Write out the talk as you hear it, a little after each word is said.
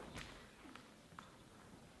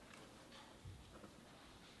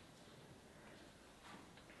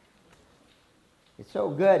It's so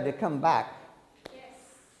good to come back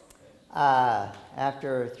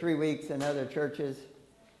after 3 weeks in other churches,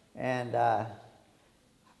 and I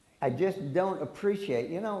just don't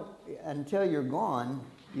appreciate, until you're gone,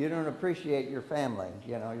 you don't appreciate your family,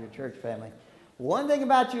 your church family. One thing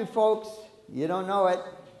about you folks, you don't know it,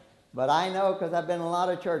 but I know because I've been in a lot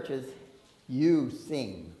of churches, you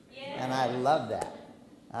sing, and I love that.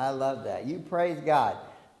 I love that. You praise God.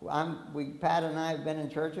 Pat and I have been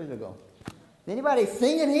in churches that go, is anybody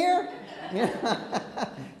singing here?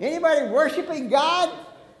 Anybody worshiping God?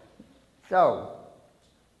 So,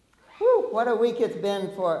 what a week it's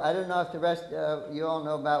been for, I don't know if the rest of you all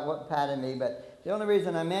know about what Pat and me, but the only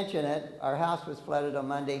reason I mention it, our house was flooded on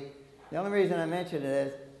Monday. The only reason I mention it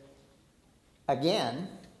is, again,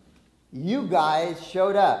 you guys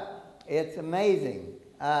showed up. It's amazing.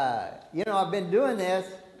 I've been doing this,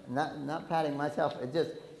 not patting myself, it's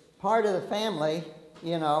just part of the family,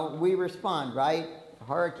 we respond, right?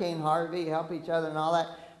 Hurricane Harvey, help each other and all that.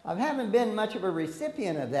 I haven't been much of a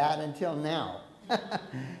recipient of that until now.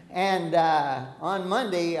 And on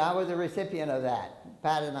Monday, I was a recipient of that.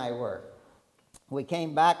 Pat and I were. We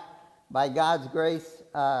came back by God's grace.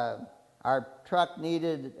 Our truck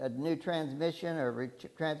needed a new transmission or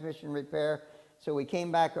transmission repair. So we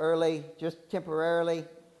came back early, just temporarily,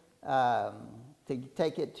 to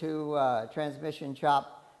take it to a transmission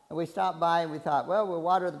shop. And we stopped by and we thought, well, we'll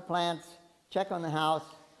water the plants, check on the house,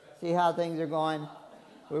 see how things are going.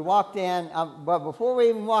 We walked in, but before we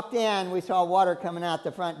even walked in, we saw water coming out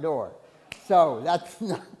the front door. So that's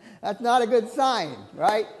not a good sign,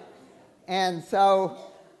 right? And so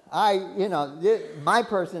my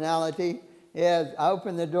personality is I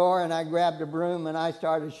opened the door and I grabbed a broom and I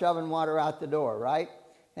started shoving water out the door, right?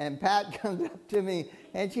 And Pat comes up to me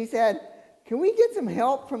and she said, can we get some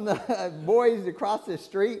help from the boys across the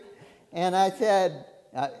street? And I said,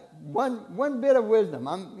 one bit of wisdom.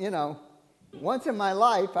 Once in my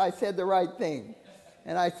life, I said the right thing.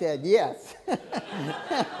 And I said, yes.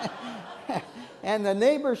 And the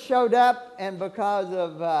neighbors showed up, and because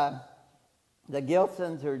of the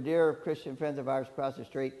Gilsons, who are dear Christian friends of ours across the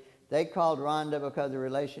street, they called Rhonda because of the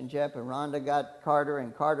relationship, and Rhonda got Carter,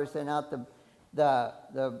 and Carter sent out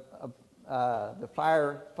the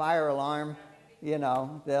fire alarm,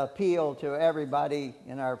 the appeal to everybody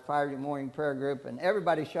in our Friday morning prayer group, and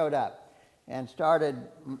everybody showed up and started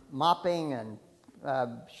mopping and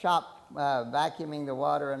vacuuming the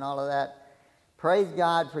water and all of that. Praise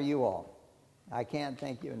God for you all. I can't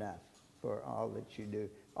thank you enough for all that you do,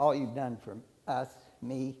 all you've done for us,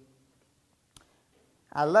 me.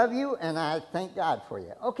 I love you, and I thank God for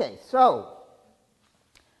you. Okay, so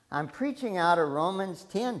I'm preaching out of Romans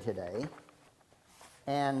 10 today,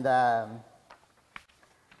 and there's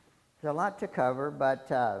a lot to cover, but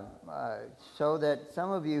so that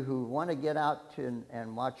some of you who want to get out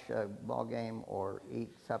and watch a ball game or eat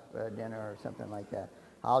dinner or something like that,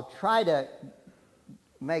 I'll try to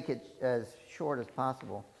make it as short as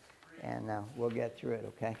possible, and we'll get through it,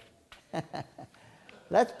 okay?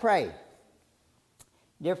 Let's pray.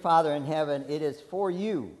 Dear Father in heaven, it is for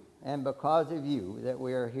you and because of you that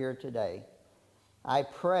we are here today. I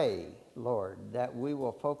pray, Lord, that we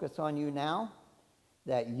will focus on you now,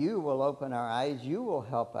 that you will open our eyes, you will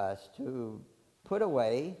help us to put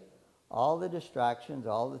away all the distractions,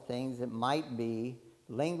 all the things that might be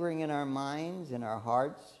lingering in our minds, in our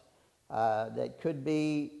hearts, that could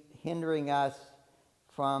be hindering us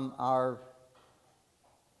from our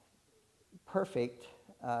perfect,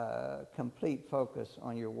 complete focus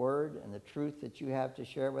on your word and the truth that you have to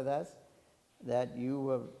share with us, that you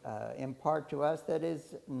will impart to us that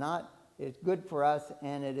is good for us,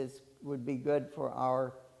 and would be good for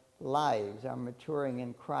our lives, our maturing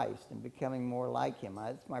in Christ and becoming more like him.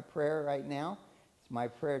 It's my prayer right now. It's my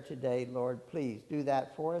prayer today. Lord, please do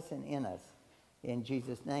that for us and in us. In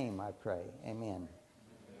Jesus' name I pray. Amen.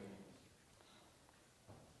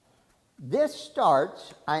 This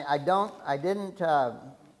starts, I didn't,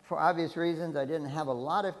 for obvious reasons, I didn't have a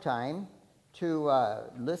lot of time to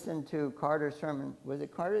listen to Carter's sermon. Was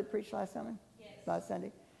it Carter that preached last Sunday? Yes. Last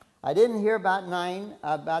Sunday? I didn't hear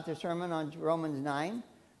about the sermon on Romans 9,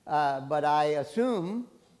 but I assume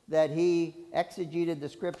that he exegeted the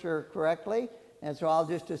scripture correctly, and so I'll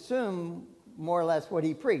just assume more or less what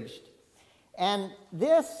he preached. And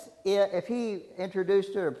this, if he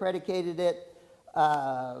introduced it or predicated it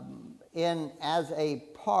as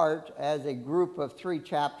a group of 3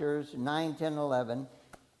 chapters, 9, 10, 11,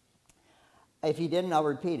 if he didn't, I'll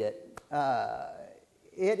repeat it.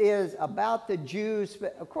 It is about the Jews.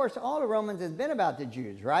 Of course, all of Romans has been about the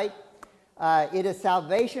Jews, right? It is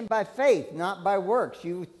salvation by faith, not by works.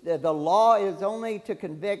 The law is only to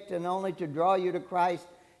convict and only to draw you to Christ.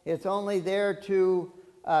 It's only there to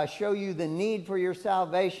show you the need for your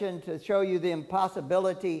salvation, to show you the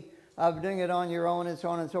impossibility of doing it on your own, and so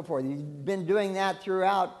on and so forth. He's been doing that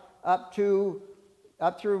throughout up through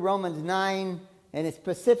Romans 9, and it's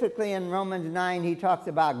specifically in Romans 9 he talks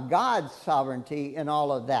about God's sovereignty in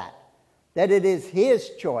all of that. That it is his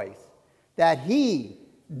choice, that he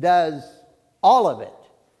does all of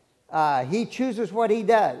it. He chooses what he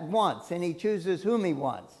wants, and he chooses whom he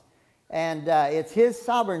wants. And it's his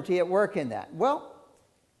sovereignty at work in that. Well,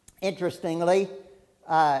 interestingly,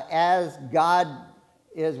 as God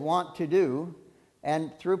is wont to do,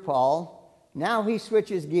 and through Paul, now he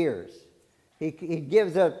switches gears. He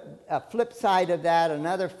gives a flip side of that,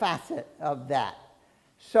 another facet of that.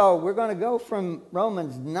 So we're going to go from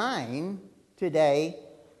Romans 9 today,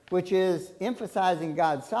 which is emphasizing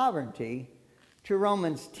God's sovereignty, to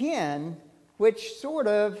Romans 10, which sort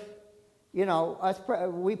of,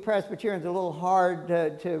 we Presbyterians are a little hard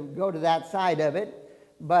to go to that side of it,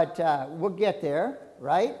 but we'll get there,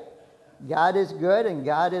 right? God is good, and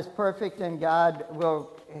God is perfect, and God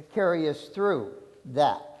will carry us through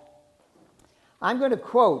that. I'm going to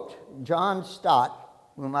quote John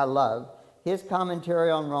Stott, whom I love, his commentary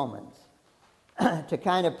on Romans, to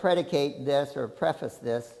kind of predicate this or preface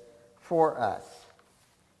this for us.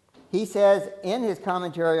 He says in his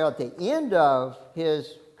commentary at the end of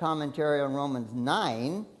his commentary on Romans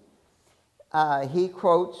 9, he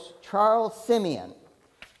quotes Charles Simeon.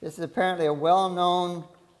 This is apparently a well-known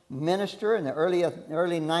minister in the early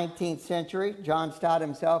 19th century. John Stott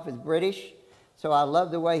himself is British, so I love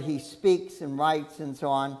the way he speaks and writes and so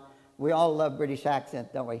on. We all love British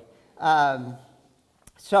accent, don't we?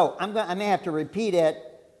 So I may have to repeat it.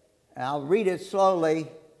 I'll read it slowly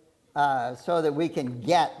so that we can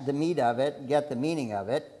get the meat of it, get the meaning of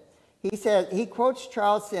it. He quotes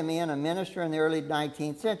Charles Simeon, a minister in the early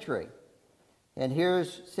 19th century. And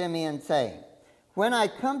here's Simeon saying, "When I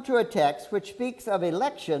come to a text which speaks of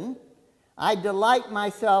election, I delight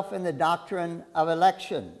myself in the doctrine of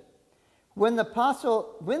election. When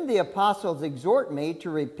the apostles exhort me to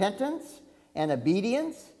repentance and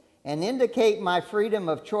obedience and indicate my freedom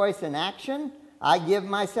of choice and action, I give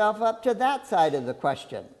myself up to that side of the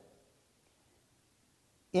question."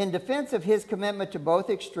 In defense of his commitment to both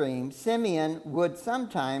extremes, Simeon would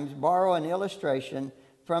sometimes borrow an illustration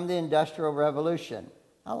from the Industrial Revolution.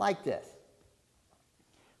 I like this,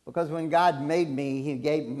 because when God made me, he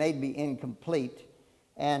made me incomplete.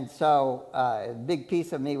 And so a big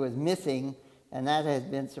piece of me was missing, and that has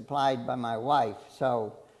been supplied by my wife.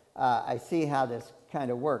 So I see how this kind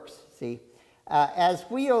of works, see.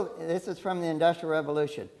 This is from the Industrial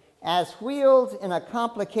Revolution. As wheels in a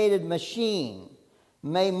complicated machine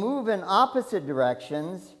may move in opposite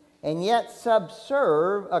directions and yet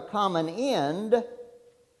subserve a common end,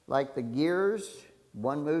 like the gears,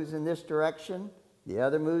 one moves in this direction, the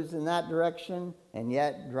other moves in that direction, and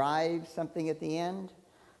yet drives something at the end.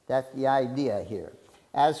 That's the idea here.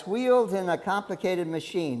 As wheels in a complicated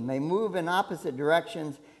machine may move in opposite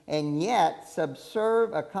directions and yet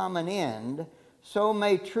subserve a common end, so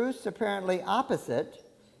may truths apparently opposite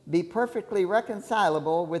be perfectly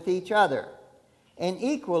reconcilable with each other, and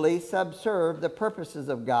equally subserve the purposes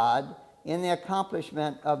of God in the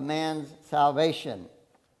accomplishment of man's salvation.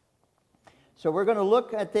 So we're going to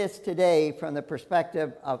look at this today from the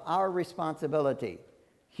perspective of our responsibility,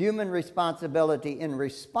 human responsibility in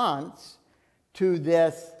response to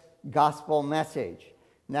this gospel message.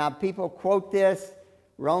 Now, people quote this,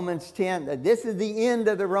 Romans 10, this is the end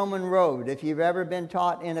of the Roman road. If you've ever been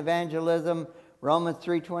taught in evangelism, Romans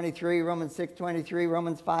 3:23, Romans 6:23,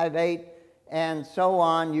 Romans 5:8, and so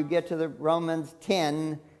on, you get to the Romans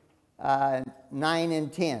 10, 9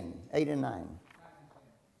 and 10, 8 and 9.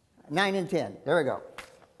 9 and 10, there we go.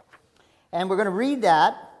 And we're going to read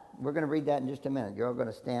that. We're going to read that in just a minute. You're all going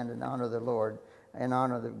to stand and honor the Lord and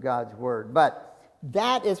honor God's word. But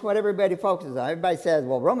that is what everybody focuses on. Everybody says,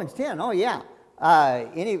 well, Romans 10, oh yeah.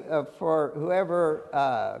 For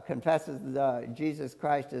whoever confesses Jesus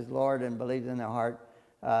Christ as Lord and believes in their heart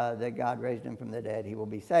that God raised him from the dead, he will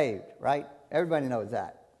be saved, right? Everybody knows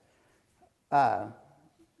that.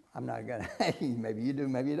 I'm not going to, maybe you do,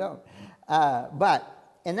 maybe you don't.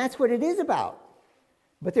 And that's what it is about.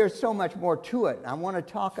 But there's so much more to it. I want to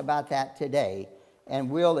talk about that today,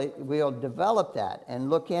 and we'll develop that and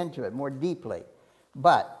look into it more deeply.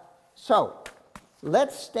 So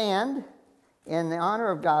let's stand in the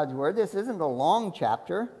honor of God's word. This isn't a long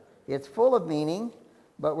chapter. It's full of meaning,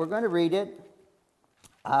 but we're going to read it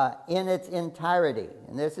in its entirety.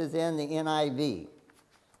 And this is in the NIV.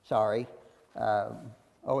 Sorry.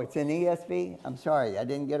 Oh, it's in ESV? I'm sorry, I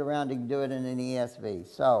didn't get around to do it in an ESV.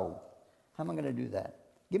 So, how am I going to do that?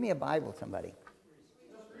 Give me a Bible, somebody.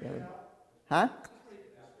 Huh?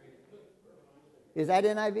 Is that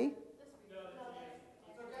NIV?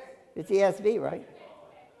 It's ESV, right?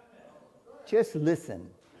 Just listen,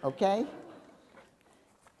 okay?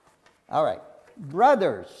 All right.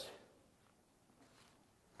 Brothers,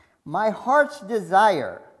 my heart's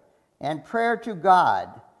desire and prayer to God.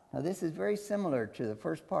 Now, this is very similar to the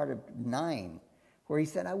first part of 9, where he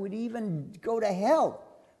said, I would even go to hell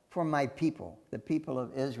for my people, the people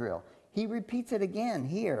of Israel. He repeats it again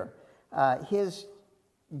here. His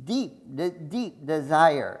deep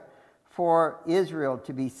desire for Israel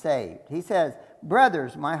to be saved. He says,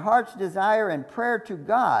 brothers, my heart's desire and prayer to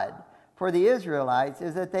God for the Israelites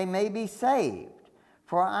is that they may be saved.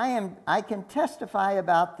 For I can testify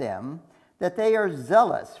about them that they are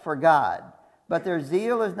zealous for God, but their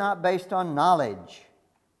zeal is not based on knowledge.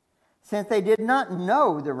 Since they did not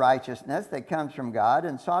know the righteousness that comes from God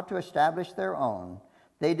and sought to establish their own,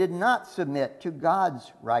 they did not submit to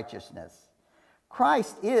God's righteousness.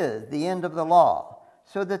 Christ is the end of the law,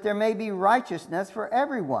 so that there may be righteousness for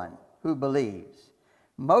everyone who believes.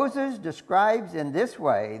 Moses describes in this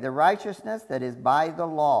way the righteousness that is by the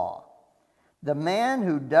law. The man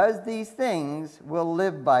who does these things will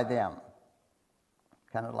live by them.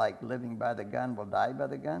 Kind of like living by the gun will die by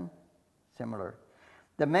the gun. Similar.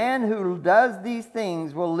 The man who does these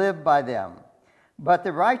things will live by them. But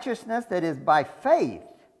the righteousness that is by faith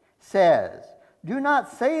says, do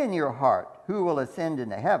not say in your heart, who will ascend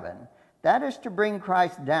into heaven? That is to bring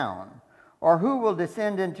Christ down. Or who will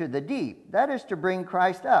descend into the deep? That is to bring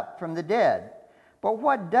Christ up from the dead. But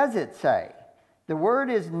what does it say? The word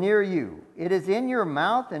is near you. It is in your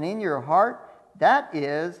mouth and in your heart. That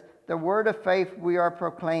is the word of faith we are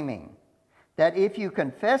proclaiming. That if you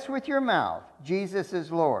confess with your mouth Jesus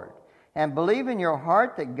is Lord, and believe in your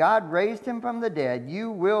heart that God raised him from the dead,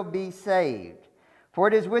 you will be saved. For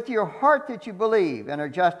it is with your heart that you believe and are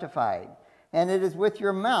justified, and it is with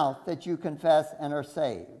your mouth that you confess and are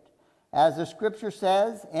saved. As the scripture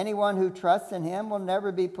says, anyone who trusts in him will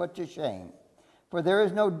never be put to shame. For there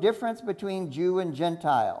is no difference between Jew and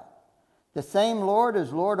Gentile. The same Lord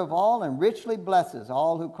is Lord of all and richly blesses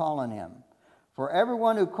all who call on him. For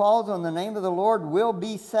everyone who calls on the name of the Lord will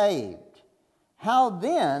be saved. How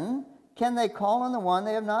then can they call on the one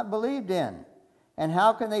they have not believed in? And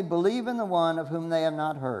how can they believe in the one of whom they have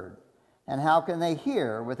not heard? And how can they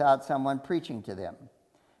hear without someone preaching to them?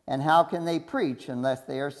 And how can they preach unless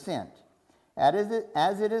they are sent?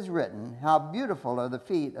 As it is written, how beautiful are the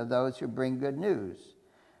feet of those who bring good news.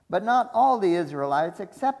 But not all the Israelites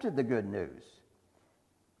accepted the good news.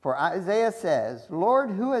 For Isaiah says,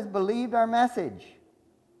 Lord, who has believed our message?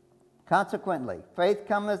 Consequently, faith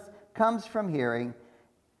comes from hearing.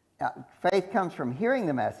 Faith comes from hearing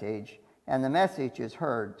the message, and the message is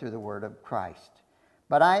heard through the word of Christ.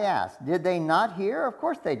 But I ask, did they not hear? Of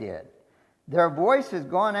course they did. Their voice has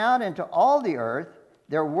gone out into all the earth,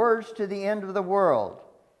 their words to the end of the world.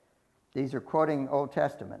 These are quoting Old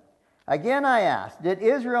Testament. Again I ask, did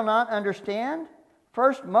Israel not understand?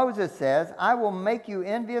 First Moses says, I will make you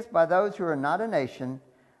envious by those who are not a nation.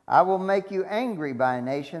 I will make you angry by a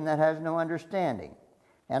nation that has no understanding.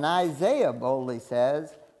 And Isaiah boldly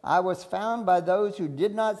says, I was found by those who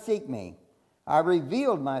did not seek me. I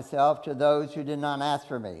revealed myself to those who did not ask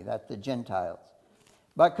for me. That's the Gentiles.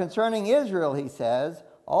 But concerning Israel, he says,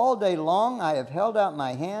 all day long I have held out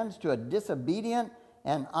my hands to a disobedient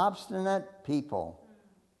and obstinate people.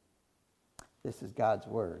 This is God's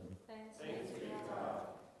word. Thanks be to God.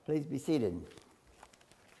 Please be seated.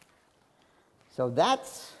 So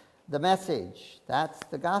that's the message. That's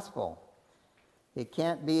the gospel. It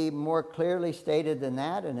can't be more clearly stated than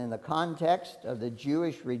that. And in the context of the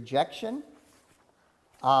Jewish rejection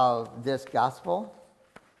of this gospel,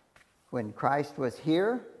 when Christ was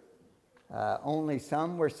here, only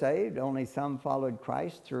some were saved. Only some followed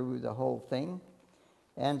Christ through the whole thing.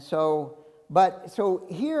 And so, so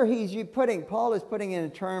here Paul is putting it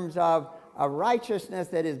in terms of a righteousness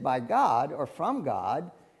that is by God or from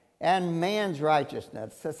God, and man's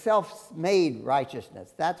righteousness, a self-made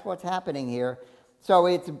righteousness. That's what's happening here. So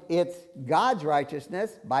it's God's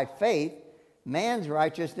righteousness by faith, man's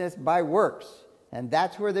righteousness by works. And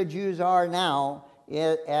that's where the Jews are now,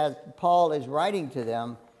 as Paul is writing to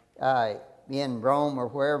them in Rome or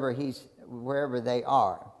wherever they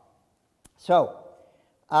are. So,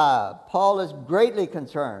 Paul is greatly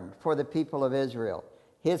concerned for the people of Israel.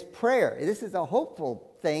 His prayer, this is a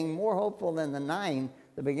hopeful thing, more hopeful than the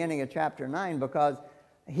beginning of chapter 9, because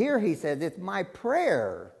here he says, it's my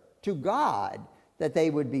prayer to God that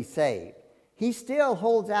they would be saved. he still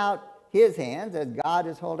holds out his hands, as God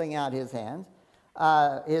is holding out his hands,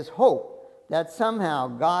 his hope that somehow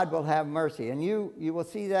God will have mercy. And you will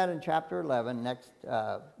see that in chapter 11 next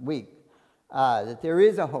week, that there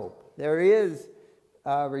is a hope. There is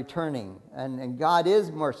returning, and God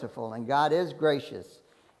is merciful, and God is gracious.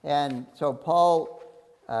 And so Paul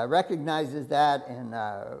recognizes that, and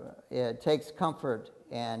it takes comfort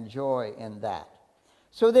and joy in that.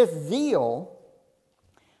 So this zeal,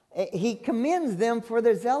 he commends them for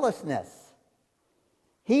their zealousness.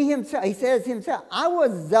 He says himself, I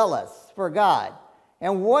was zealous for God.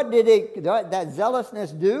 And what did that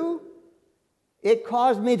zealousness do? It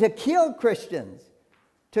caused me to kill Christians,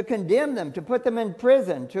 to condemn them, to put them in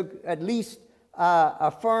prison, to at least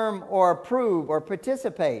affirm or approve or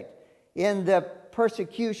participate in the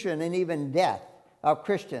persecution and even death of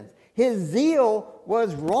Christians. His zeal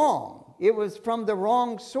was wrong. It was from the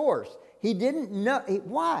wrong source. He didn't know.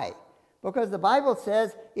 Why? Because the Bible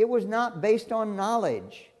says it was not based on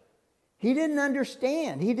knowledge. He didn't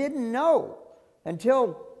understand. He didn't know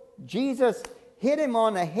until Jesus hit him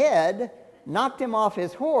on the head, knocked him off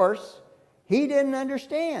his horse. He didn't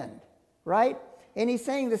understand, right? And he's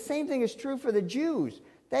saying the same thing is true for the Jews.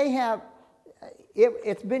 They have,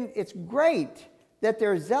 it's great that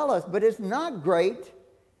they're zealous, but it's not great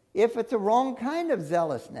if it's the wrong kind of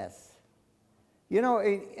zealousness. You know,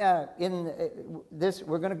 in this,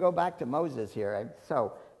 we're going to go back to Moses here.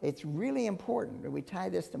 So it's really important that we tie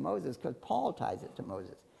this to Moses because Paul ties it to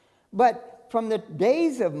Moses. But from the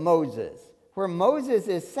days of Moses, where Moses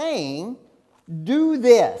is saying, do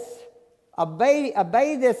this, obey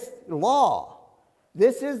this law.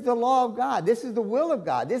 This is the law of God. This is the will of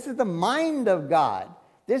God. This is the mind of God.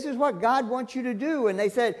 This is what God wants you to do. And they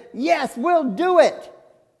said, yes, we'll do it.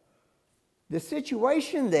 The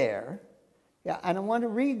situation there, yeah, and I want to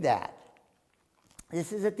read that.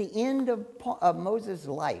 This is at the end of Moses'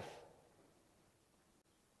 life.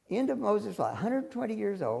 End of Moses' life, 120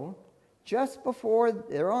 years old, just before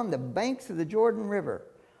they're on the banks of the Jordan River,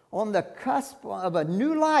 on the cusp of a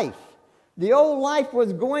new life. The old life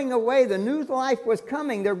was going away. The new life was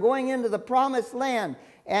coming. They're going into the promised land.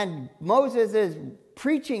 And Moses is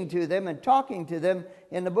preaching to them and talking to them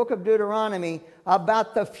in the book of Deuteronomy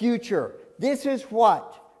about the future. This is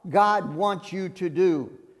what God wants you to do.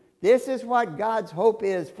 This is what God's hope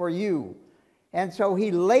is for you. And so he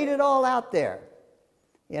laid it all out there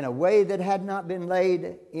in a way that had not been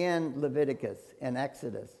laid in Leviticus and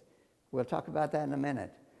Exodus. We'll talk about that in a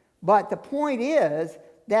minute. But the point is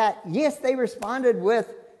that, yes, they responded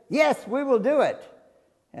with, yes, we will do it.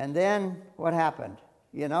 And then what happened?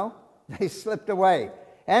 You know, they slipped away.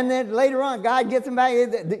 And then later on, God gets them back.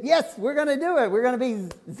 Yes, we're going to do it. We're going to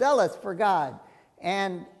be zealous for God.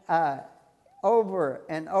 And over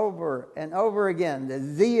and over and over again, the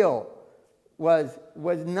zeal was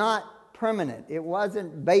not permanent. It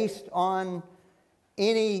wasn't based on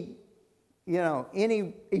any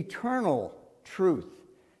eternal truth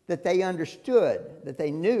that they understood, that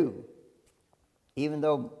they knew, even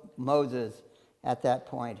though Moses at that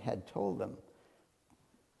point had told them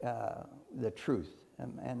the truth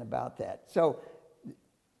and about that. So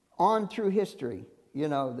on through history,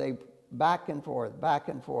 they back and forth.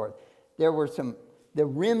 There were the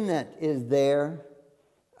remnant is there.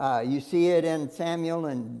 You see it in Samuel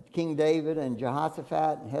and King David and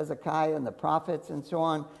Jehoshaphat and Hezekiah and the prophets and so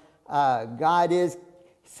on. God is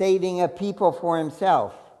saving a people for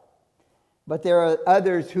himself. But there are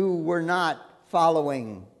others who were not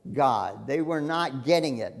following God. They were not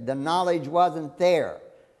getting it. The knowledge wasn't there.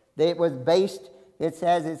 It was based, it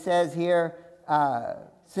says here,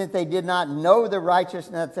 since they did not know the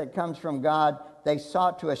righteousness that comes from God, they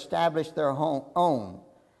sought to establish their own.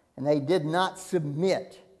 And they did not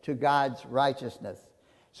submit to God's righteousness.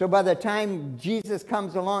 So by the time Jesus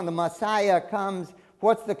comes along, the Messiah comes,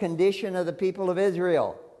 what's the condition of the people of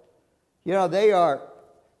Israel? They are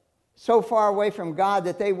so far away from God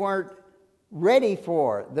that they weren't ready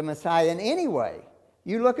for the Messiah in any way.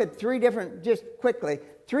 You look at three different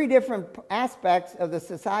aspects of the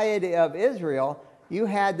society of Israel. You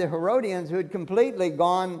had the Herodians who had completely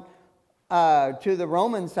gone to the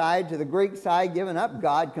Roman side, to the Greek side, given up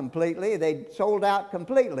God completely. They sold out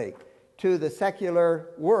completely to the secular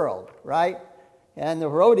world, right? And the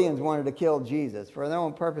Herodians wanted to kill Jesus for their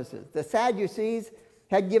own purposes. The Sadducees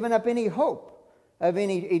had given up any hope of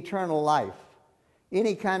any eternal life,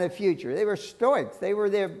 any kind of future. They were Stoics. They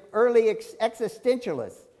were the early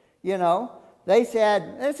existentialists, They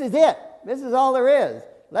said, this is it. This is all there is.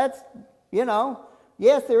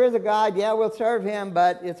 Yes, there is a God. Yeah, we'll serve him,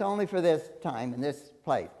 but it's only for this time and this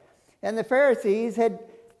place. And the Pharisees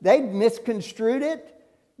they'd misconstrued it.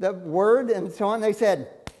 the word and so on. They said,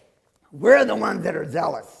 we're the ones that are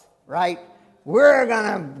zealous, right? We're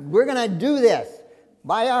gonna do this.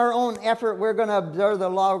 By our own effort, we're going to observe the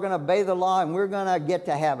law, we're going to obey the law, and we're going to get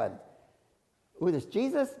to heaven. With this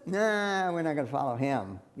Jesus? Nah, we're not going to follow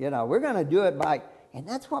him. We're going to do it by... And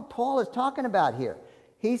that's what Paul is talking about here.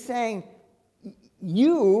 He's saying,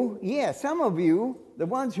 some of you, the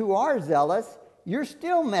ones who are zealous, you're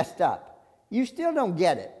still messed up. You still don't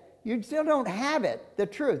get it. You still don't have it, the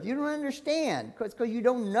truth. You don't understand because you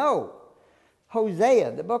don't know.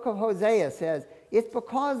 Hosea, the book of Hosea says, it's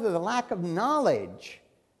because of the lack of knowledge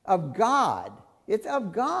of God. It's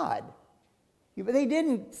of God. But they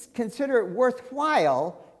didn't consider it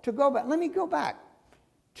worthwhile to go back. Let me go back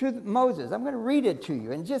to Moses. I'm going to read it to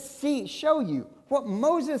you and just show you what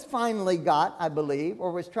Moses finally got, I believe,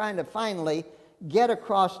 or was trying to finally get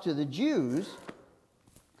across to the Jews.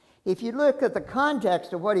 If you look at the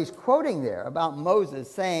context of what he's quoting there about Moses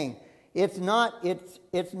saying, it's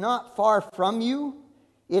not far from you,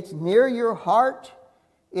 it's near your heart.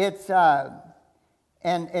 And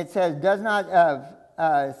it says, does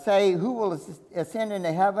not say who will ascend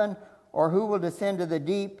into heaven or who will descend to the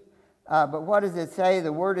deep. But what does it say?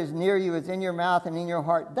 The word is near you, it's in your mouth and in your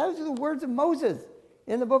heart. Those are the words of Moses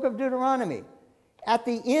in the book of Deuteronomy. At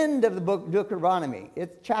the end of the book of Deuteronomy,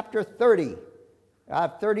 it's chapter 30.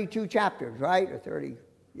 32 chapters, right? Or 30,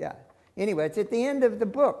 yeah. Anyway, it's at the end of the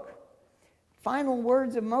book. Final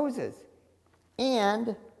words of Moses.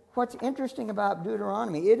 And what's interesting about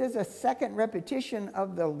Deuteronomy, it is a second repetition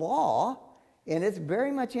of the law, and it's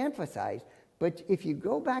very much emphasized. But if you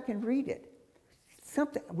go back and read it,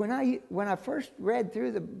 when I first read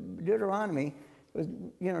through the Deuteronomy, was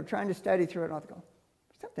trying to study through it, I was going,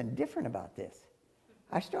 something different about this.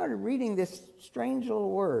 I started reading this strange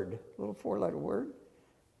little word, little 4-letter word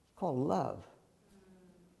called love.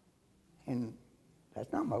 And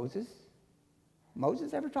that's not Moses.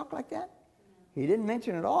 Moses ever talked like that? He didn't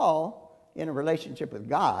mention it all in a relationship with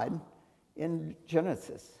God in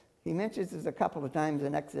Genesis. He mentions it a couple of times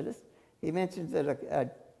in Exodus. He mentions it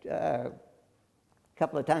a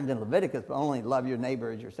couple of times in Leviticus, but only love your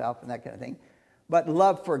neighbor as yourself and that kind of thing. But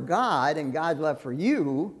love for God and God's love for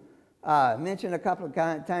you, mentioned a couple of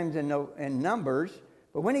times in Numbers.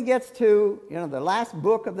 But when he gets to the last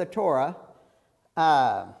book of the Torah,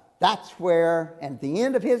 that's where, at the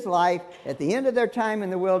end of his life, at the end of their time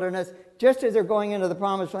in the wilderness, just as they're going into the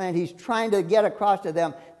promised land, he's trying to get across to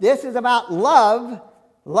them, this is about love,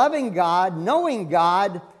 loving God, knowing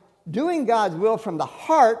God, doing God's will from the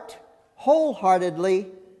heart,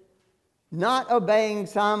 wholeheartedly, not obeying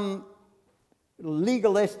some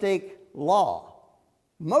legalistic law.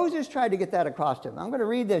 Moses tried to get that across to them. I'm going to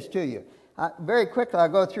read this to you. Very quickly, I'll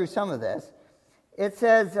go through some of this. It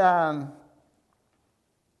says...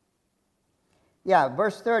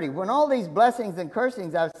 verse 30. When all these blessings and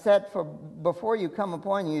cursings I've set before you come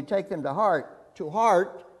upon you, you take them to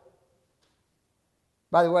heart.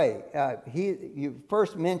 By the way, you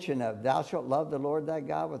first mention of thou shalt love the Lord thy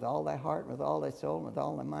God with all thy heart, with all thy soul, with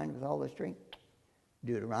all thy mind, with all thy strength.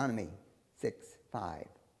 Deuteronomy 6:5.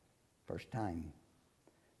 First time.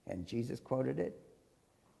 And Jesus quoted it.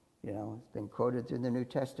 It's been quoted through the New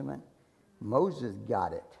Testament. Moses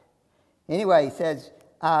got it. Anyway, he says...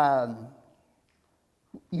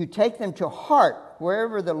 you take them to heart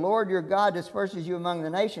wherever the Lord your God disperses you among the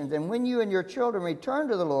nations. And when you and your children return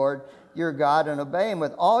to the Lord your God and obey him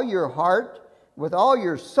with all your heart, with all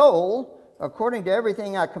your soul, according to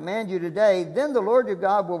everything I command you today, then the Lord your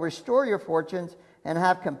God will restore your fortunes and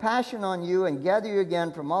have compassion on you and gather you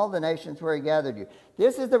again from all the nations where he gathered you.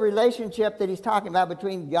 This is the relationship that he's talking about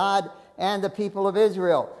between God and the people of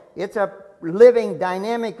Israel. It's a living,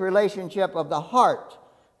 dynamic relationship of the heart,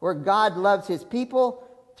 where God loves his people.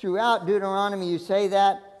 Throughout Deuteronomy, you see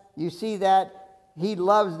that he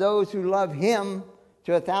loves those who love him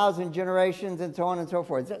to 1,000 generations and so on and so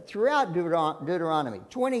forth. Throughout Deuteronomy,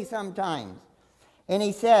 20-some times. And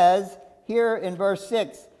he says here in verse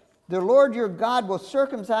 6, the Lord your God will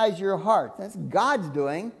circumcise your heart. That's God's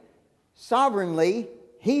doing. Sovereignly,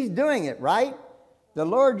 he's doing it, right? The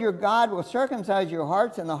Lord your God will circumcise your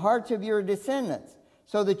hearts and the hearts of your descendants,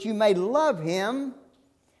 so that you may love him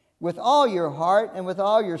with all your heart and with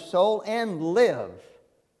all your soul and live.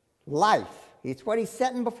 Life. It's what he's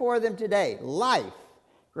setting before them today. Life,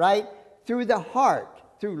 right? Through the heart,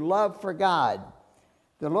 through love for God.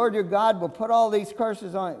 The Lord your God will put all these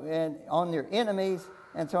curses on your enemies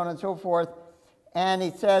and so on and so forth. And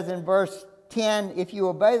he says in verse 10, if you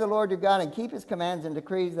obey the Lord your God and keep his commands and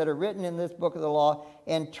decrees that are written in this book of the law,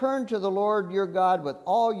 and turn to the Lord your God with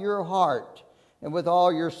all your heart and with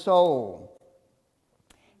all your soul.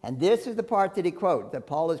 And this is the part that that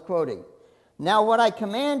Paul is quoting. Now what I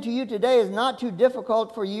command to you today is not too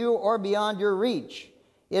difficult for you or beyond your reach.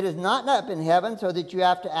 It is not up in heaven so that you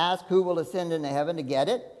have to ask who will ascend into heaven to get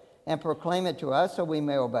it and proclaim it to us so we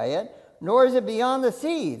may obey it. Nor is it beyond the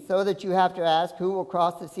sea so that you have to ask who will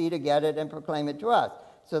cross the sea to get it and proclaim it to us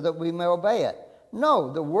so that we may obey it.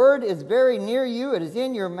 No, the word is very near you. It is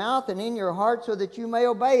in your mouth and in your heart so that you may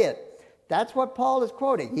obey it. That's what Paul is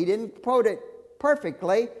quoting. He didn't quote it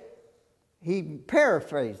perfectly. He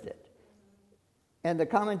paraphrased it. And the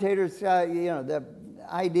commentators, the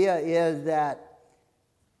idea is that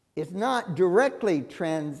it's not directly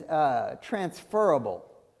transferable,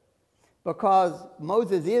 because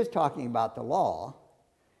Moses is talking about the law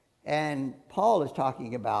and Paul is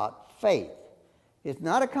talking about faith. It's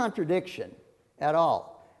not a contradiction at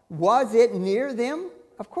all. Was it near them?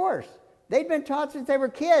 Of course. They'd been taught since they were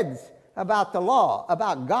kids about the law,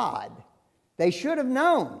 about God. They should have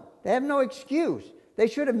known. They have no excuse. They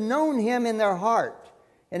should have known him in their heart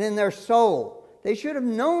and in their soul. They should have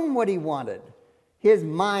known what he wanted, his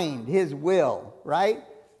mind, his will, right?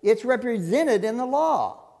 It's represented in the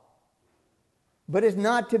law, but it's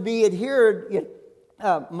not to be adhered.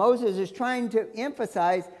 Moses is trying to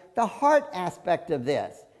emphasize the heart aspect of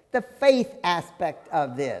this, the faith aspect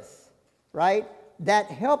of this, right? That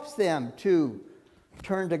helps them to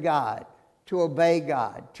turn to God, to obey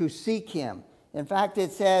God, to seek him. In fact,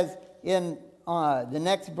 it says in the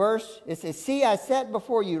next verse, it says, "See, I set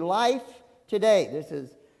before you life today." This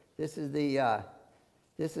is the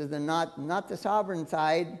not the sovereign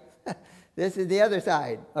side. This is the other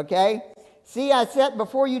side. Okay. "See, I set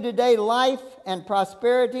before you today life and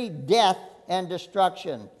prosperity, death and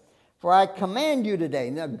destruction. For I command you today."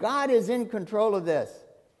 Now, God is in control of this.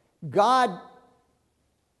 God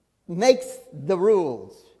makes the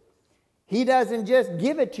rules. He doesn't just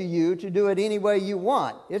give it to you to do it any way you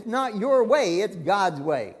want. It's not your way, it's God's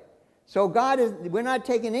way. So we're not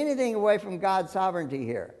taking anything away from God's sovereignty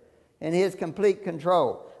here and his complete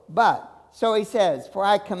control. But, so he says, "For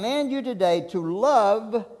I command you today to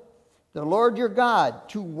love the Lord your God,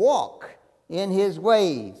 to walk in his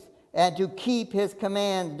ways, and to keep his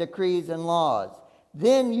commands, decrees, and laws.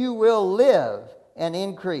 Then you will live and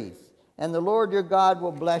increase, and the Lord your God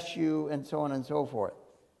will bless you," and so on and so forth.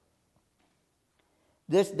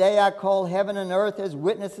 "This day I call heaven and earth as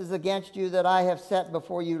witnesses against you that I have set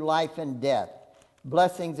before you life and death,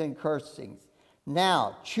 blessings and cursings.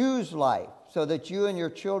 Now choose life so that you and your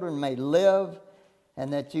children may live,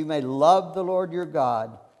 and that you may love the Lord your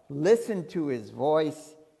God. Listen to his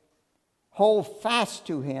voice. Hold fast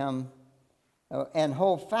to him,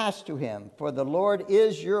 for the Lord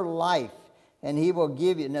is your life, and he will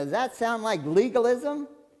give you." Now, does that sound like legalism?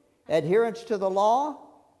 Adherence to the law?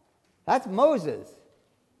 That's Moses.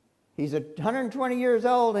 He's 120 years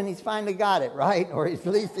old and he's finally got it, right? Or at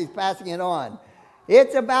least he's passing it on.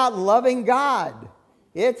 It's about loving God.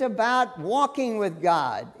 It's about walking with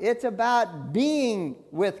God. It's about being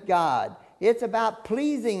with God. It's about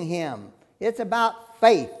pleasing him. It's about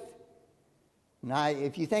faith. Now,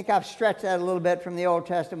 if you think I've stretched that a little bit from the Old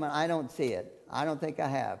Testament, I don't see it. I don't think I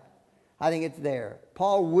have. I think it's there.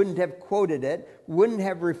 Paul wouldn't have quoted it, wouldn't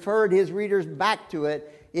have referred his readers back to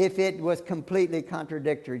it if it was completely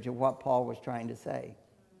contradictory to what Paul was trying to say.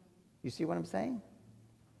 You see what I'm saying?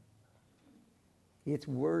 It's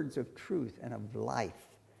words of truth and of life.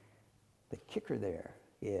 The kicker there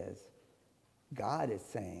is God is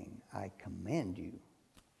saying, "I command you.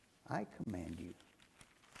 I command you.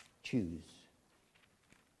 Choose.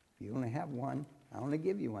 You only have one. I only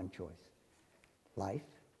give you one choice. Life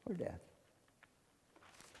or death."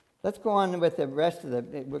 Let's go on with the rest of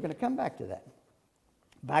we're going to come back to that.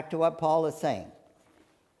 Back to what Paul is saying.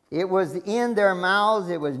 It was in their mouths,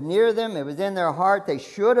 it was near them, it was in their heart. They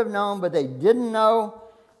should have known, but they didn't know.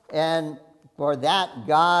 And for that,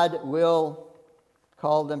 God will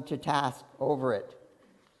call them to task over it.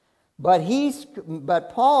 But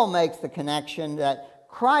Paul makes the connection that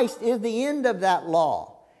Christ is the end of that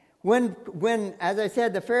law. When, as I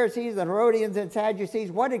said, the Pharisees, the Herodians, and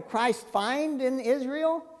Sadducees, what did Christ find in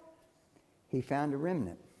Israel? He found a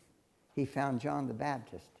remnant. He found John the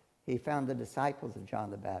Baptist. He found the disciples of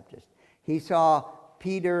John the Baptist. He saw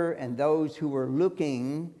Peter and those who were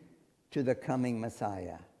looking to the coming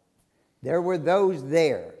Messiah. There were those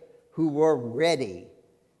there who were ready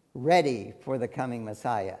for the coming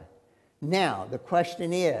Messiah. Now, the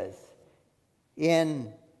question is,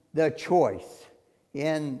 in the choice,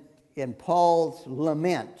 in Paul's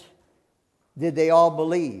lament, did they all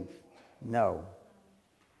believe? No.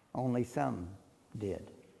 Only some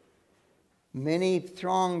did. Many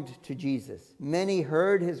thronged to Jesus. Many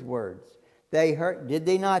heard his words. They heard. Did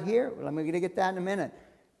they not hear? Well, I'm going to get that in a minute.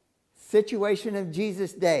 Situation of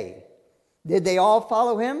Jesus' day. Did they all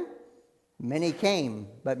follow him? Many came,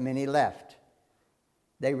 but many left.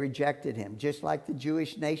 They rejected him. Just like the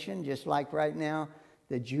Jewish nation, just like right now,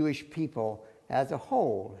 the Jewish people as a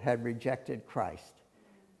whole had rejected Christ.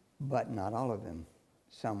 But not all of them.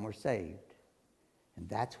 Some were saved. And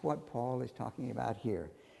that's what Paul is talking about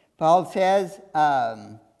here. Paul says,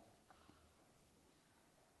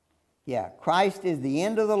 Christ is the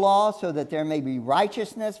end of the law so that there may be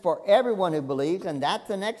righteousness for everyone who believes. And that's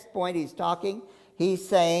the next point he's talking. He's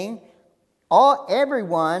saying,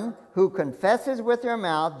 everyone who confesses with their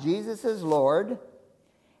mouth Jesus is Lord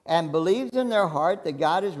and believes in their heart that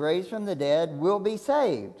God is raised from the dead will be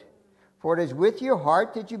saved. For it is with your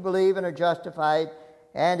heart that you believe and are justified,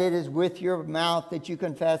 and it is with your mouth that you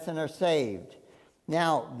confess and are saved.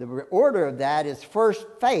 Now, the order of that is first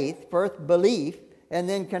faith, first belief, and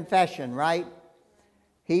then confession, right?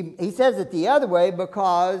 He says it the other way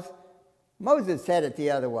because Moses said it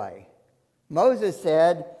the other way. Moses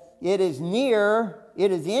said, it is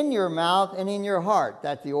in your mouth and in your heart.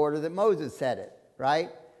 That's the order that Moses said it, right?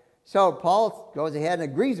 So Paul goes ahead and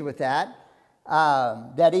agrees with that,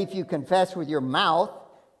 that if you confess with your mouth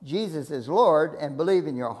Jesus is Lord and believe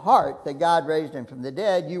in your heart that God raised him from the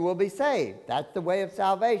dead, you will be saved. That's the way of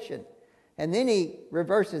salvation. And then he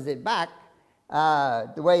reverses it back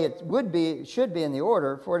the way it should be in the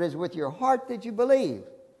order, for it is with your heart that you believe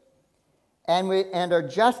and are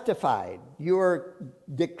justified. You are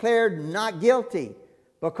declared not guilty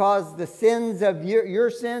because the sins of your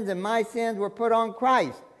sins and my sins were put on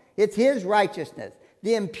Christ. It's his righteousness,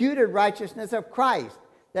 the imputed righteousness of Christ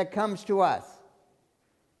that comes to us.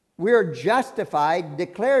 We're justified,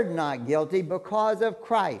 declared not guilty because of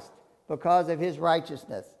Christ, because of his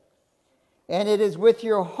righteousness. And it is with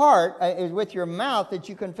your heart, is with your mouth that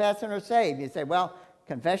you confess and are saved. You say, well,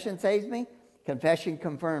 confession saves me. Confession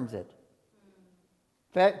confirms it.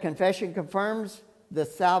 Confession confirms the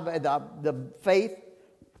faith,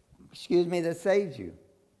 that saves you.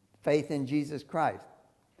 Faith in Jesus Christ.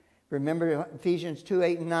 Remember Ephesians 2,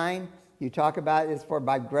 8, and 9? You talk about it's for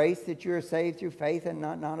by grace that you are saved through faith and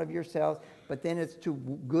not of yourselves. But then it's to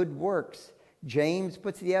good works. James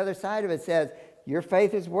puts the other side of it, says, your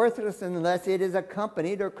faith is worthless unless it is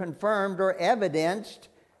accompanied or confirmed or evidenced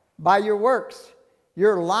by your works.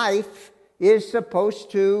 Your life is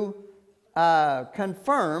supposed to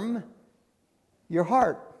confirm your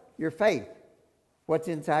heart, your faith, what's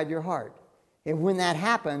inside your heart. And when that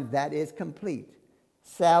happens, that is complete.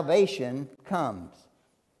 Salvation comes.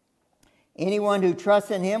 Anyone who trusts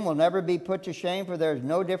in him will never be put to shame, for there is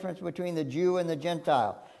no difference between the Jew and the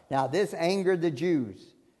Gentile. Now, this angered the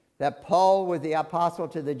Jews, that Paul was the apostle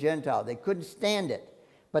to the Gentile. They couldn't stand it.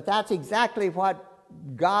 But that's exactly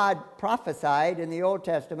what God prophesied in the Old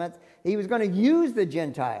Testament. He was going to use the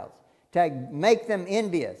Gentiles to make them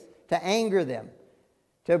envious, to anger them,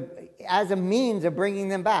 as a means of bringing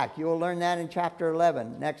them back. You'll learn that in chapter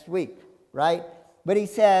 11 next week, right? But he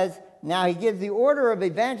says, now he gives the order of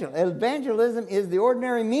evangelism. Evangelism is the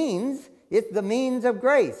ordinary means. It's the means of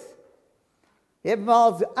grace. It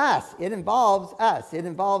involves us. It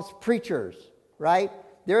involves preachers, right?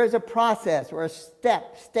 There is a process or a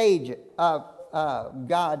stage of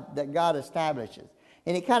God that God establishes.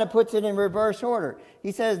 And he kind of puts it in reverse order.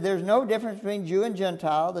 He says there's no difference between Jew and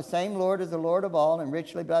Gentile. The same Lord is the Lord of all and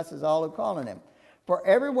richly blesses all who call on him. For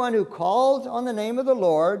everyone who calls on the name of the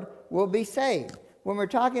Lord will be saved. When we're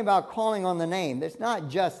talking about calling on the name, it's not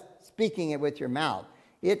just speaking it with your mouth.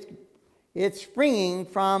 It's springing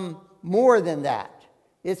from more than that.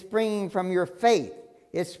 It's springing from your faith.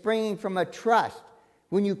 It's springing from a trust.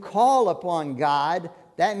 When you call upon God,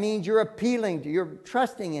 that means you're appealing to, you're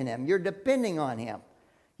trusting in him, you're depending on him.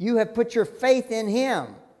 You have put your faith in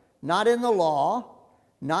him, not in the law,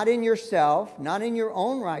 not in yourself, not in your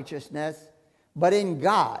own righteousness, but in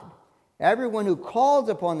God. Everyone who calls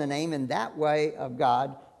upon the name in that way of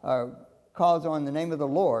God, calls on the name of the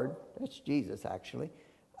Lord, that's Jesus actually,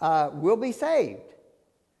 will be saved.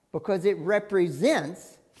 Because it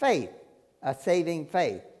represents faith, a saving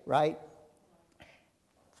faith, right?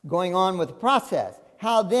 Going on with the process.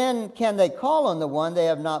 How then can they call on the one they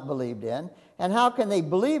have not believed in? And how can they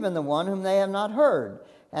believe in the one whom they have not heard?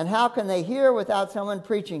 And how can they hear without someone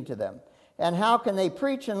preaching to them? And how can they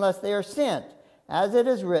preach unless they are sent? As it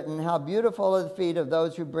is written, how beautiful are the feet of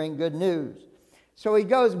those who bring good news. So he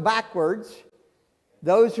goes backwards.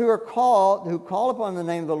 Those who call upon the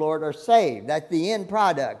name of the Lord are saved. That's the end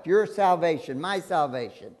product. Your salvation, my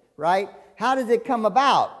salvation, right? How does it come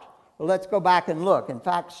about? Well, let's go back and look. In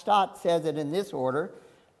fact, Stott says it in this order.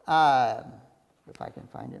 If I can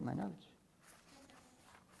find it in my notes.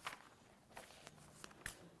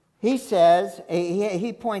 he says,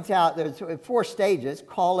 he points out there's 4 stages: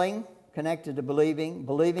 calling, connected to believing;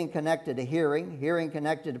 believing connected to hearing; hearing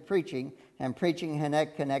connected to preaching; and preaching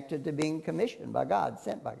connected to being commissioned by God,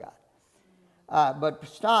 sent by God. But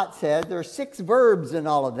Stott says there are 6 verbs in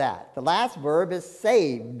all of that. The last verb is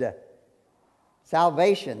saved.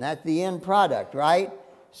 Salvation, that's the end product, right?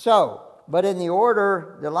 So, but in the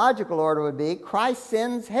order, the logical order would be Christ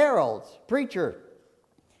sends heralds, preacher.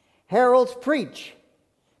 Heralds preach.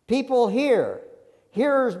 People hear.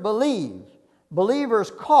 Hearers believe.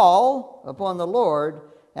 Believers call upon the Lord,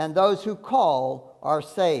 and those who call are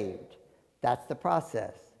saved. That's the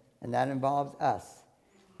process, and that involves us.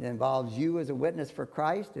 It involves you as a witness for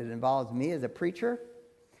Christ. It involves me as a preacher.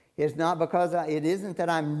 It's not because it isn't that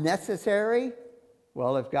I'm necessary.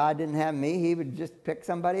 Well, if God didn't have me, he would just pick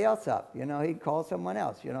somebody else up. He'd call someone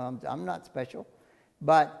else. I'm not special.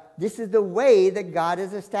 But this is the way that God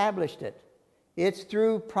has established it. It's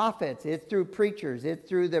through prophets. It's through preachers. It's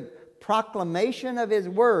through the proclamation of his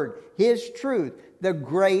word, his truth, the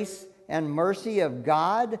grace and mercy of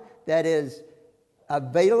God that is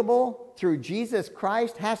available through Jesus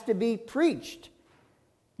Christ has to be preached.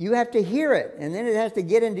 You have to hear it, and then it has to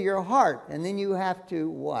get into your heart, and then you have to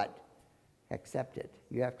what? Accept it.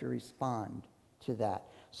 You have to respond to that.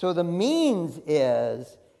 So the means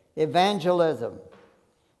is evangelism.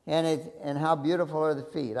 And how beautiful are the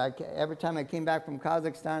feet. Every time I came back from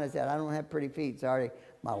Kazakhstan, I said, I don't have pretty feet. Sorry,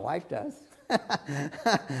 my wife does.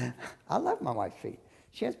 I love my wife's feet.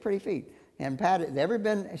 She has pretty feet. And Pat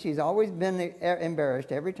has she's always been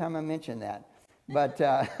embarrassed every time I mention that. But,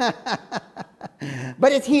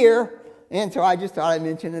 but it's here, and so I just thought I'd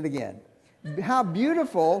mention it again. How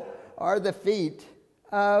beautiful are the feet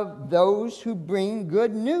of those who bring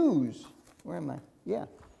good news. Where am I? Yeah.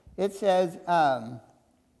 It says, how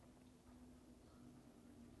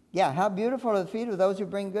beautiful are the feet of those who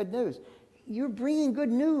bring good news. You're bringing good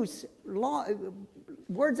news,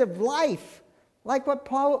 words of life, like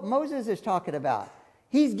what Moses is talking about.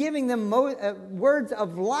 He's giving them words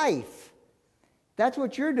of life. That's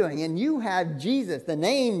what you're doing. And you have Jesus, the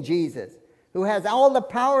name Jesus, who has all the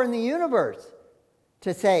power in the universe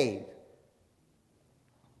to save,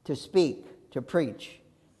 to speak, to preach.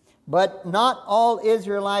 But not all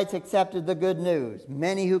Israelites accepted the good news.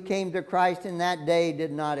 Many who came to Christ in that day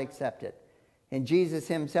did not accept it. And Jesus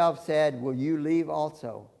himself said, will you leave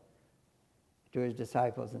also? To his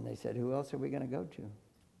disciples. And they said, who else are we going to go to?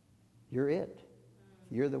 You're it.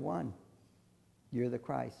 You're the one. You're the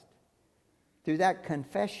Christ. Through that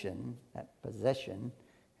confession, that possession,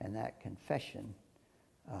 and that confession,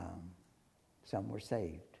 some were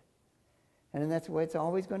saved. And that's the way it's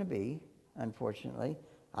always going to be, unfortunately.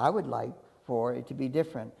 I would like for it to be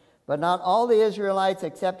different. But not all the Israelites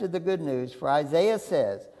accepted the good news, for Isaiah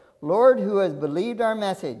says, Lord, who has believed our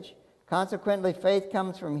message? Consequently, faith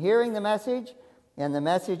comes from hearing the message, and the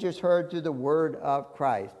message is heard through the word of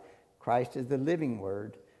Christ. Christ is the living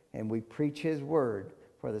word, and we preach his word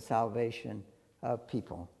for the salvation of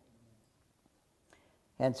people.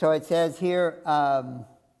 And so it says here,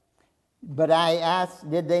 but I asked,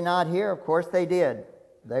 did they not hear? Of course they did.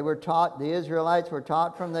 They were taught, the Israelites were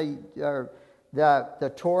taught from the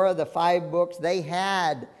Torah, the 5 books. They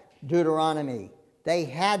had Deuteronomy. They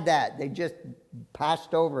had that. They just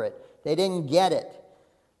passed over it. They didn't get it.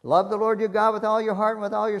 Love the Lord your God with all your heart and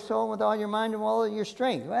with all your soul and with all your mind and with all your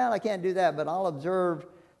strength. Well, I can't do that, but I'll observe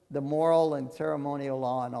the moral and ceremonial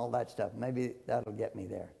law and all that stuff. Maybe that'll get me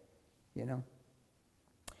there,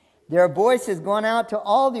 Their voice has gone out to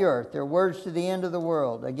all the earth, their words to the end of the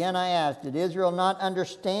world. Again, I asked, did Israel not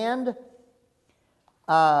understand?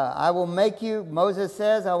 I will make you, Moses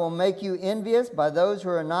says, I will make you envious by those who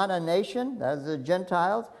are not a nation, that is the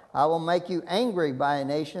Gentiles. I will make you angry by a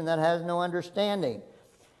nation that has no understanding.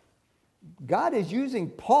 God is using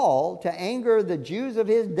Paul to anger the Jews of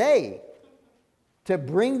his day, to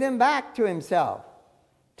bring them back to himself,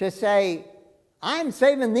 to say, I'm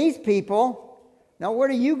saving these people. Now, what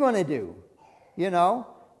are you going to do?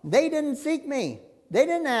 They didn't seek me. They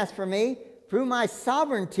didn't ask for me. Through my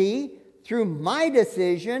sovereignty, through my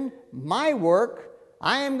decision, my work,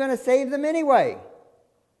 I am going to save them anyway.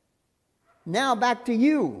 Now, back to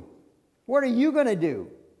you. What are you going to do?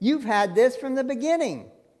 You've had this from the beginning.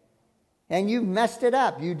 And you've messed it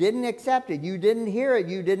up. You didn't accept it. You didn't hear it.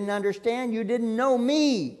 You didn't understand. You didn't know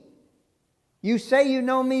me. You say you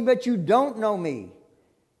know me, but you don't know me.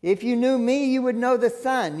 If you knew me, you would know the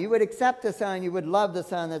Son. You would accept the Son. You would love the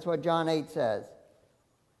Son. That's what John 8 says.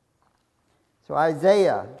 So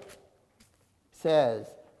Isaiah says,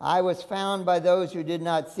 I was found by those who did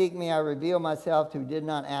not seek me. I revealed myself to who did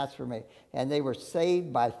not ask for me. And they were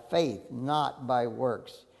saved by faith, not by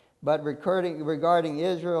works. But regarding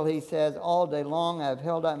Israel, he says, all day long I have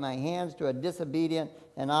held out my hands to a disobedient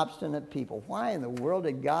and obstinate people. Why in the world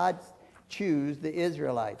did God choose the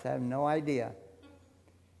Israelites? I have no idea.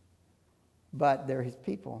 But they're his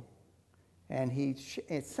people. And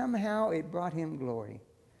somehow it brought him glory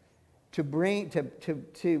to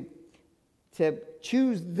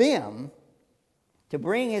choose them, to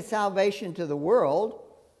bring his salvation to the world,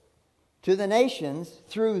 to the nations,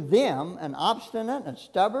 through them, an obstinate and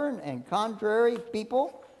stubborn and contrary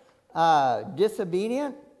people,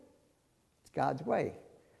 disobedient. It's God's way.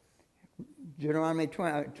 Deuteronomy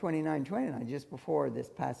 29:29, just before this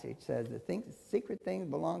passage, says, the secret things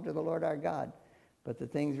belong to the Lord our God, but the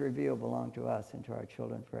things revealed belong to us and to our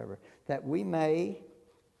children forever. That we may,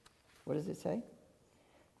 what does it say?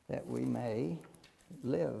 That we may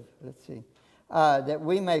live, let's see, that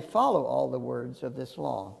we may follow all the words of this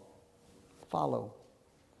law. Follow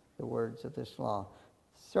the words of this law.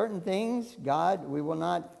 Certain things, God, we will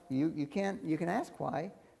not, you can ask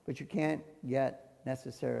why, but you can't get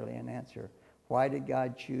necessarily an answer. Why did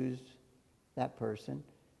God choose that person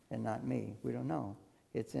and not me? We don't know.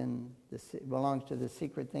 It belongs to the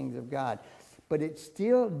secret things of God. But it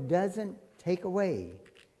still doesn't take away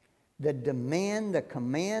the demand, the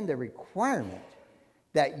command, the requirement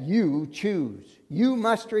that you choose. You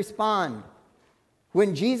must respond.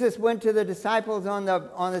 When Jesus went to the disciples on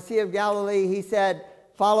the Sea of Galilee, he said,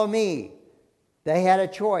 follow me. They had a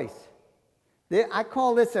choice. I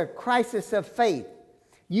call this a crisis of faith.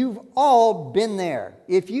 You've all been there.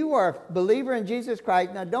 If you are a believer in Jesus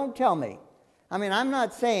Christ, now don't tell me. I mean, I'm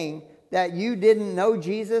not saying that you didn't know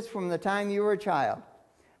Jesus from the time you were a child.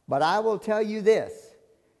 But I will tell you this.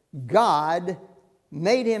 God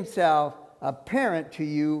made himself apparent to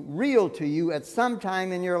you, real to you at some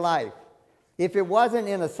time in your life. If it wasn't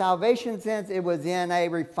in a salvation sense, it was in a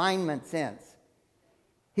refinement sense.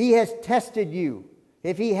 He has tested you.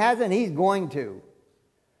 If he hasn't, he's going to.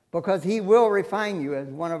 Because he will refine you, as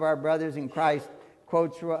one of our brothers in Christ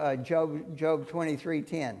quotes Job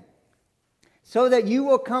 23:10. So that you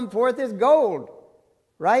will come forth as gold.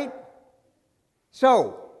 Right?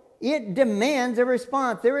 So, it demands a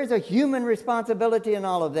response. There is a human responsibility in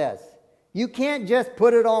all of this. You can't just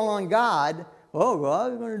put it all on God. Oh,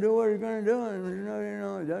 God's going to do what he's going to do. And,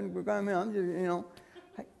 it doesn't require me. I'm just,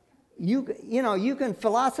 you can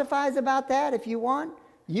philosophize about that if you want.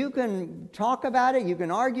 You can talk about it. You can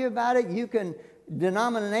argue about it. You can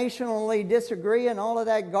denominationally disagree and all of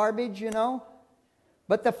that garbage,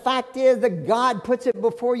 But the fact is that God puts it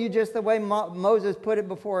before you just the way Moses put it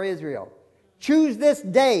before Israel. Choose this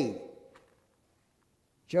day.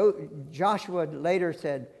 Joshua later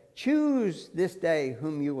said, choose this day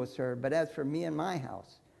whom you will serve. But as for me and my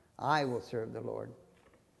house, I will serve the Lord.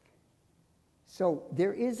 So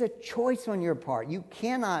there is a choice on your part. You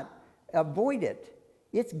cannot avoid it.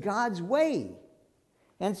 It's God's way.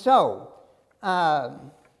 And so,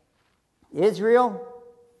 Israel,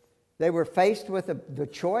 they were faced with the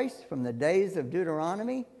choice from the days of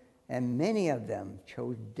Deuteronomy, and many of them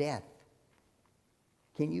chose death.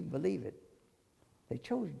 Can you believe it? They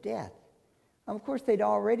chose death. Of course, they'd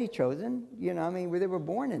already chosen, they were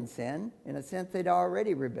born in sin. In a sense, they'd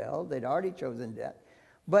already rebelled. They'd already chosen death.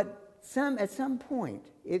 But at some point,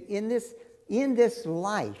 in this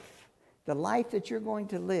life, the life that you're going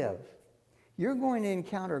to live, you're going to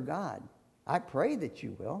encounter God. I pray that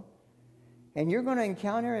you will. And you're going to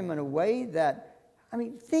encounter him in a way that,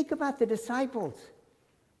 think about the disciples.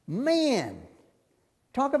 Man,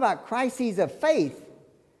 talk about crises of faith.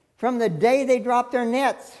 From the day they dropped their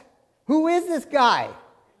nets. Who is this guy?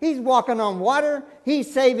 He's walking on water.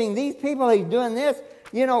 He's saving these people. He's doing this.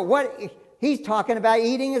 What? He's talking about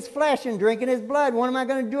eating his flesh and drinking his blood. What am I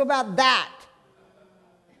going to do about that?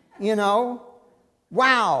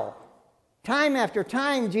 Wow. Time after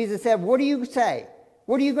time, Jesus said, what do you say?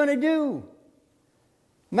 What are you going to do?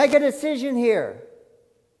 Make a decision here.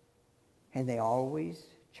 And they always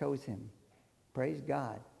chose him. Praise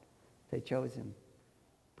God. They chose him.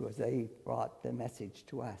 Because they brought the message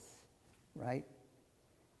to us, right?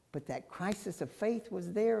 But that crisis of faith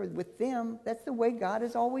was there with them. That's the way God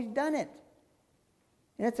has always done it.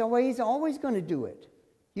 And it's the way he's always going to do it.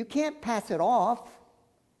 You can't pass it off.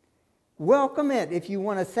 Welcome it if you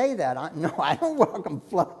want to say that. No, I don't welcome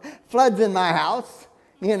floods in my house.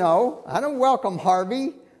 I don't welcome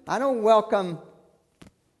Harvey. I don't welcome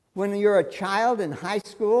when you're a child in high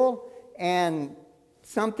school and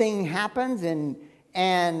something happens and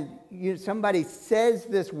somebody says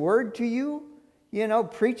this word to you,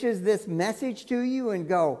 preaches this message to you and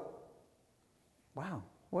go, wow,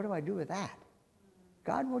 what do I do with that?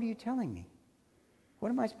 God, what are you telling me? What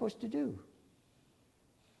am I supposed to do?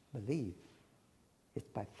 Believe. It's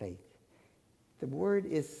by faith. The word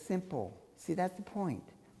is simple. See, that's the point.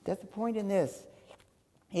 That's the point in this.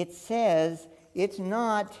 It says it's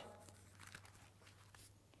not,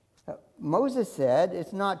 Moses said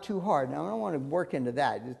it's not too hard. Now, I don't want to work into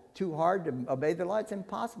that. It's too hard to obey the law. It's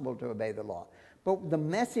impossible to obey the law. But the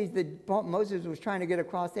message that Moses was trying to get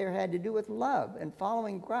across there had to do with love and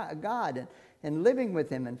following God and living with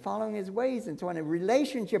him and following his ways and so on. A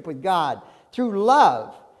relationship with God through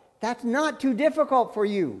love. That's not too difficult for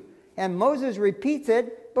you. And Moses repeats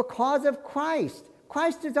it because of Christ.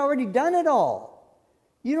 Christ has already done it all.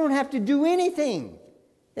 You don't have to do anything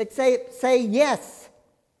except say, yes,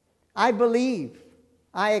 I believe,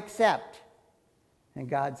 I accept. And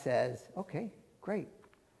God says, okay, great.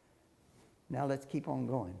 Now let's keep on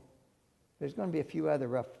going. There's going to be a few other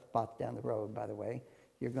rough spots down the road, by the way.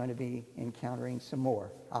 You're going to be encountering some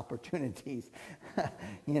more opportunities,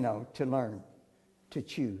 to learn, to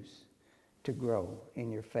choose, to grow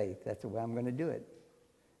in your faith. That's the way I'm going to do it,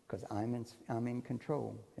 because I'm in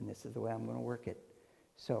control, and this is the way I'm going to work it.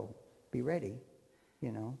 So be ready,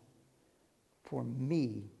 for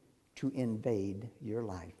me to invade your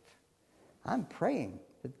life. I'm praying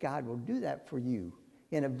that God will do that for you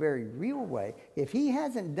in a very real way. If he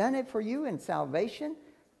hasn't done it for you in salvation,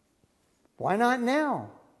 why not now?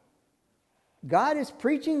 God is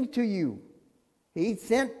preaching to you. He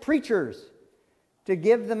sent preachers to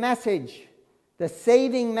give the message, the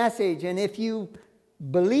saving message. And if you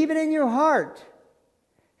believe it in your heart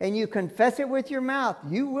and you confess it with your mouth,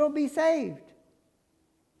 you will be saved.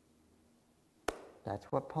 That's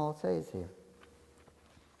what Paul says here.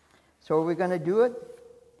 So are we going to do it?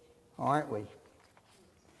 Aren't we?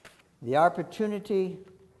 The opportunity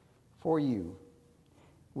for you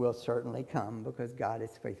will certainly come because God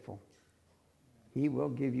is faithful. He will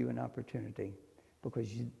give you an opportunity because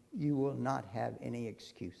you will not have any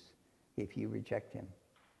excuse if you reject him.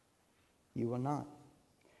 You will not.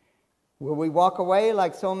 Will we walk away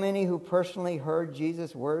like so many who personally heard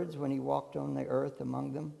Jesus' words when he walked on the earth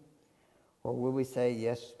among them? Or will we say,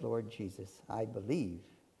 yes, Lord Jesus, I believe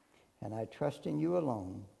and I trust in you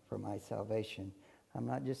alone for my salvation? I'm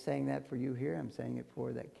not just saying that for you here. I'm saying it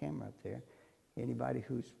for that camera up there. Anybody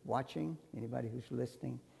who's watching, anybody who's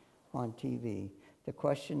listening on TV. The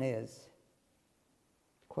question is,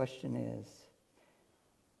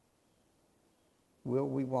 will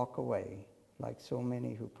we walk away like so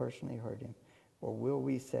many who personally heard him? Or will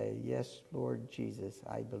we say, yes, Lord Jesus,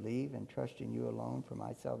 I believe and trust in you alone for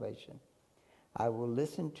my salvation. I will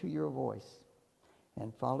listen to your voice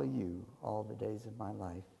and follow you all the days of my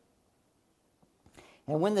life.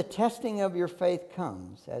 And when the testing of your faith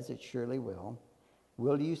comes, as it surely will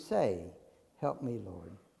you say, help me,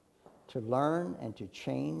 Lord, to learn and to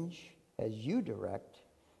change as you direct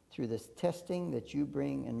through this testing that you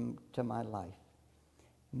bring into my life.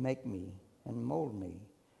 Make me and mold me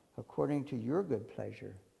according to your good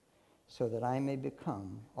pleasure so that I may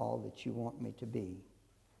become all that you want me to be.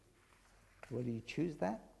 Will you choose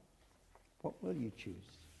that? What will you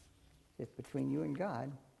choose? It's between you and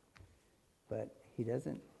God, but he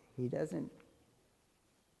doesn't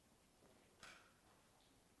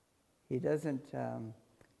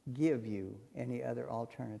give you any other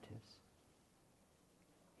alternatives.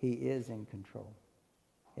 He is in control,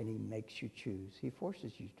 and he makes you choose. He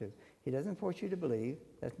forces you to. He doesn't force you to believe.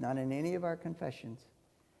 That's not in any of our confessions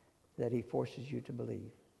that he forces you to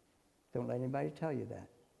believe. Don't let anybody tell you that.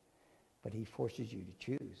 But he forces you to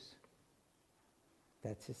choose.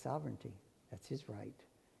 That's his sovereignty. That's his right.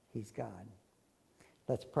 He's God.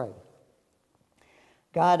 Let's pray.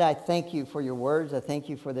 God, I thank you for your words. I thank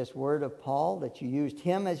you for this word of Paul, that you used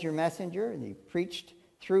him as your messenger and you preached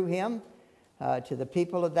through him to the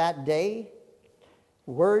people of that day.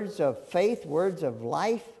 Words of faith, words of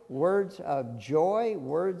life, words of joy,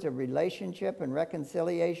 words of relationship and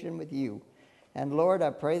reconciliation with you. And Lord,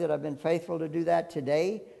 I pray that I've been faithful to do that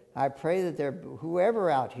today. I pray that whoever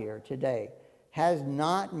out here today has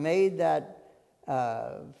not made that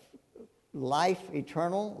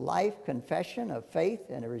eternal life confession of faith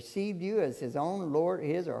and received you as his own Lord,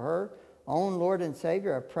 his or her own Lord and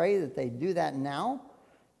Savior, I pray that they do that now.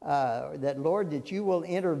 That, Lord, that you will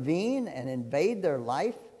intervene and invade their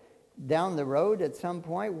life down the road at some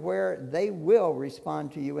point where they will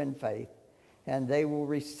respond to you in faith and they will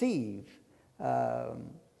receive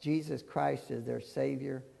Jesus Christ as their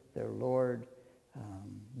Savior, their Lord,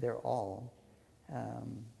 their all.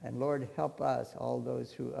 And Lord, help us, all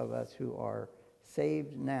those of us who are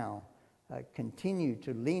saved now, continue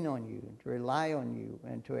to lean on you, to rely on you,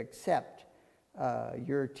 and to accept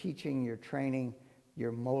your teaching, your training,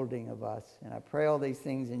 your molding of us. And I pray all these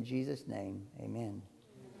things in Jesus' name. Amen.